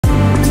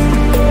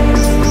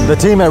The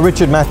team at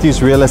Richard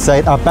Matthews Real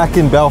Estate are back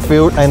in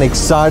Belfield and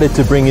excited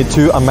to bring you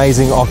two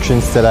amazing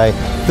auctions today.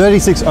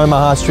 36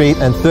 Omaha Street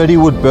and 30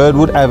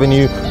 Birdwood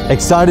Avenue,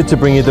 excited to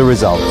bring you the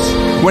results.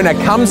 When it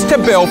comes to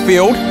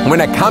Belfield,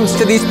 when it comes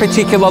to this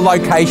particular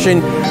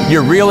location,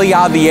 you really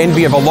are the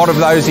envy of a lot of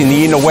those in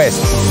the inner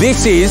west.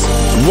 This is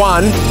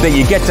one that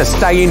you get to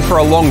stay in for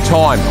a long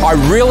time. I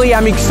really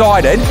am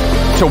excited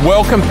to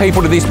welcome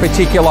people to this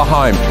particular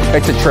home.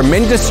 It's a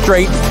tremendous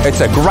street.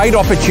 It's a great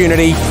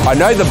opportunity. I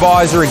know the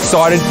buyers are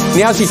excited.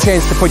 Now's your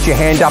chance to put your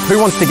hand up. Who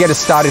wants to get us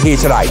started here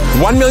today?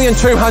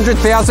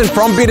 1,200,000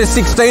 from bidder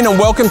 16 and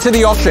welcome to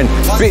the auction.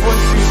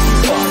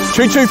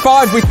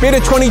 225 with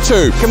bidder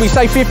 22. Can we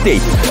say 50?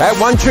 At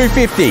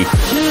 1,250.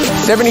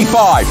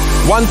 75.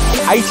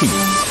 180.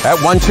 At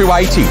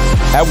 1,280.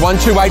 At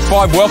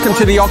 1,285. Welcome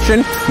to the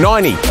auction.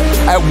 90.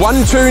 At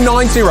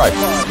 1,290.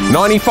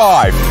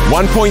 95.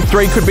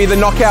 1.3 could be the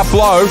knockout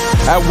blow.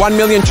 At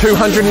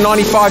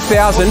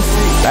 1,295,000.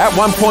 At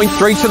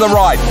 1.3 to the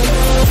right.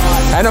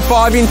 And a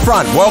 5 in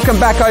front. Welcome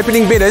back,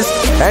 opening bidders.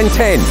 And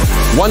 10.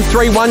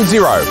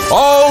 1,310.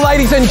 Oh,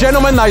 ladies and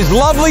gentlemen, those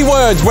lovely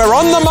words. We're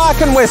on the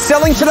mark and we're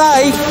selling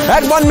today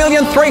at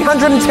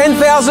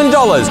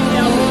 $1,310,000.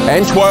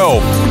 And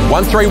 12.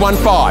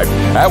 1,315.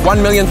 At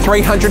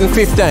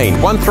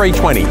 1,315.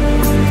 1,320.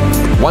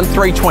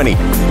 1,320.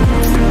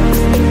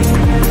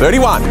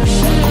 31.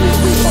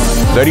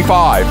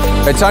 35.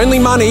 It's only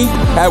money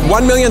at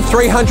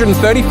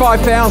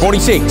 $1,335,000.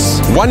 46.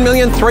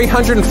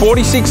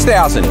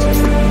 $1,346,000.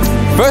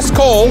 First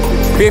call,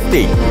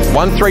 50.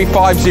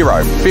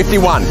 1,350.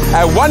 51.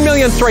 At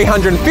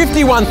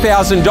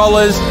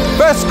 $1,351,000.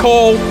 First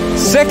call,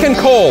 second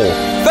call,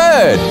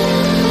 third.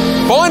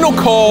 Final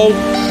call,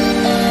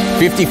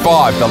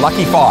 55, the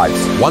lucky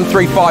fives.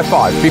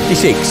 1,355.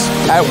 56.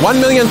 At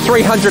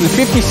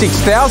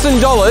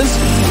 $1,356,000.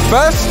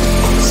 First,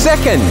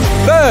 second,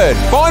 third,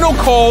 final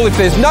call. If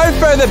there's no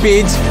further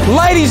bids,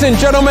 ladies and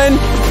gentlemen,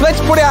 let's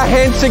put our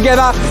hands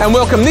together and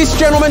welcome this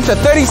gentleman to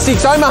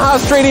 36 Omaha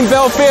Street in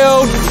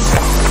Belfield.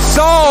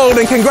 Sold,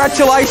 and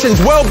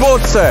congratulations, well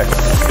bought, sir.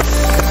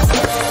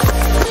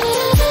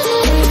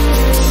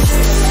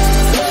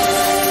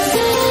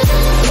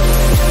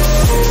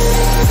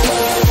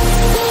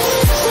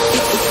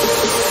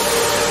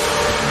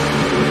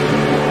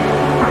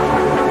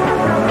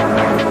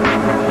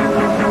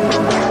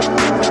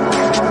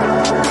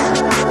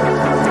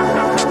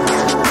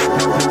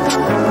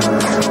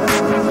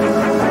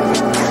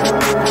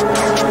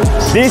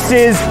 This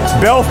is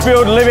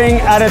Belfield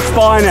living at its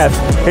finest.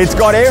 It's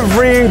got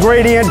every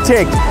ingredient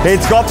ticked.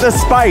 It's got the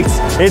space.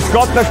 It's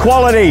got the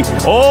quality.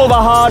 All the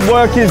hard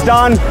work is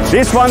done.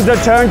 This one's a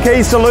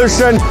turnkey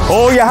solution.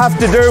 All you have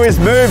to do is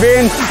move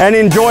in and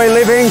enjoy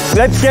living.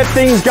 Let's get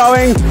things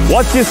going.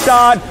 What's your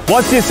start?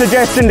 What's your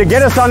suggestion to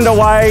get us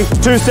underway?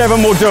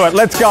 27 will do it.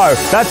 Let's go.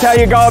 That's how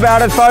you go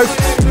about it, folks.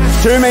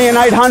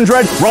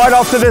 2,800,000 right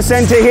off to the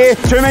centre here.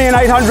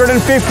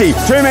 2,850,000.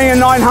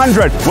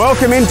 2,900,000.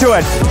 Welcome into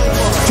it.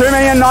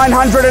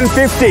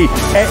 2,950,000.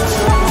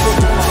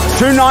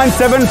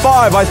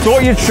 2,975,000. I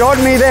thought you'd shot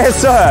me there,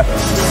 sir.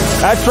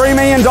 At $3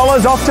 million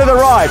off to the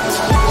right.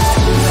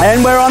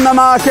 And we're on the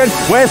market.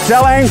 We're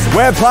selling.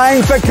 We're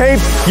playing for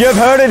keeps. You've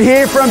heard it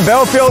here from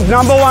Belfield's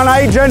 #1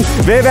 agent,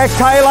 Vivek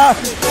Tailor.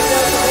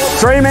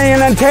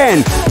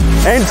 3,010,000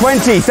 and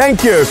 20.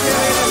 Thank you.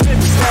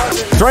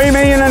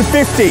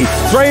 3,050,000.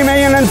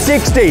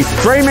 3,060,000.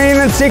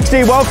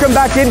 3,060,000. Welcome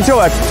back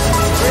into it.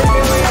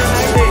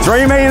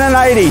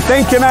 3,080,000.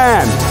 Thank you,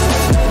 ma'am.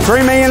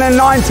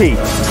 3,090,000.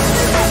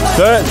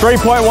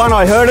 3.1,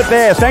 I heard it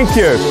there. Thank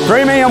you.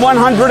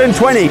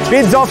 3,120,000.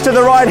 Bids off to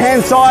the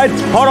right-hand side.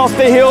 Hot off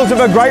the heels of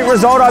a great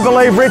result, I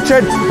believe,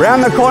 Richard.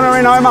 Round the corner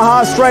in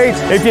Omaha Street.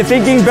 If you're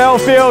thinking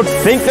Belfield,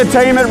 think the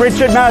team at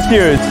Richard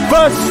Matthews.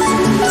 First,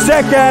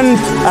 second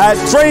at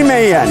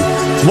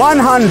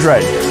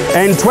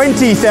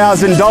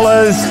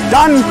 $3,120,000.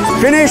 Done,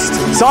 finished,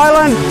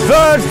 silent.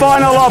 Third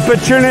final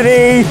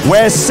opportunity.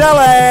 We're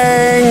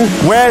selling.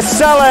 We're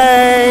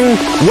selling.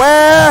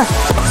 We're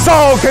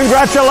sold.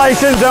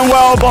 Congratulations and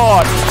well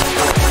bought.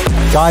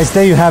 Guys,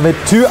 there you have it.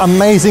 Two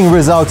amazing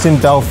results in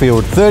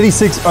Belfield.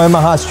 36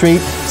 Omaha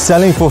Street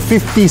selling for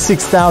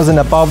 $56,000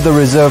 above the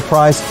reserve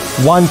price,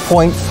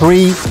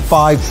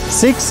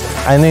 1.356,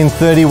 and then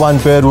 31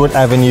 Birdwood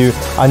Avenue,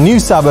 a new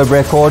suburb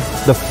record,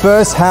 the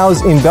first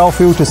house in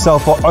Belfield to sell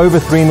for over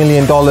 $3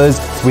 million.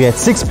 We had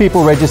 6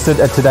 people registered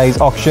at today's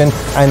auction,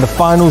 and the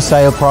final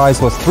sale price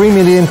was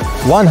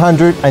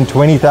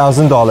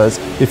 $3,120,000.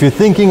 If you're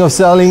thinking of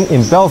selling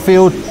in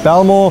Belfield,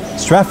 Belmore,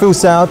 Strathfield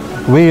South,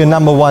 we're your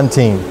 #1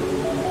 team.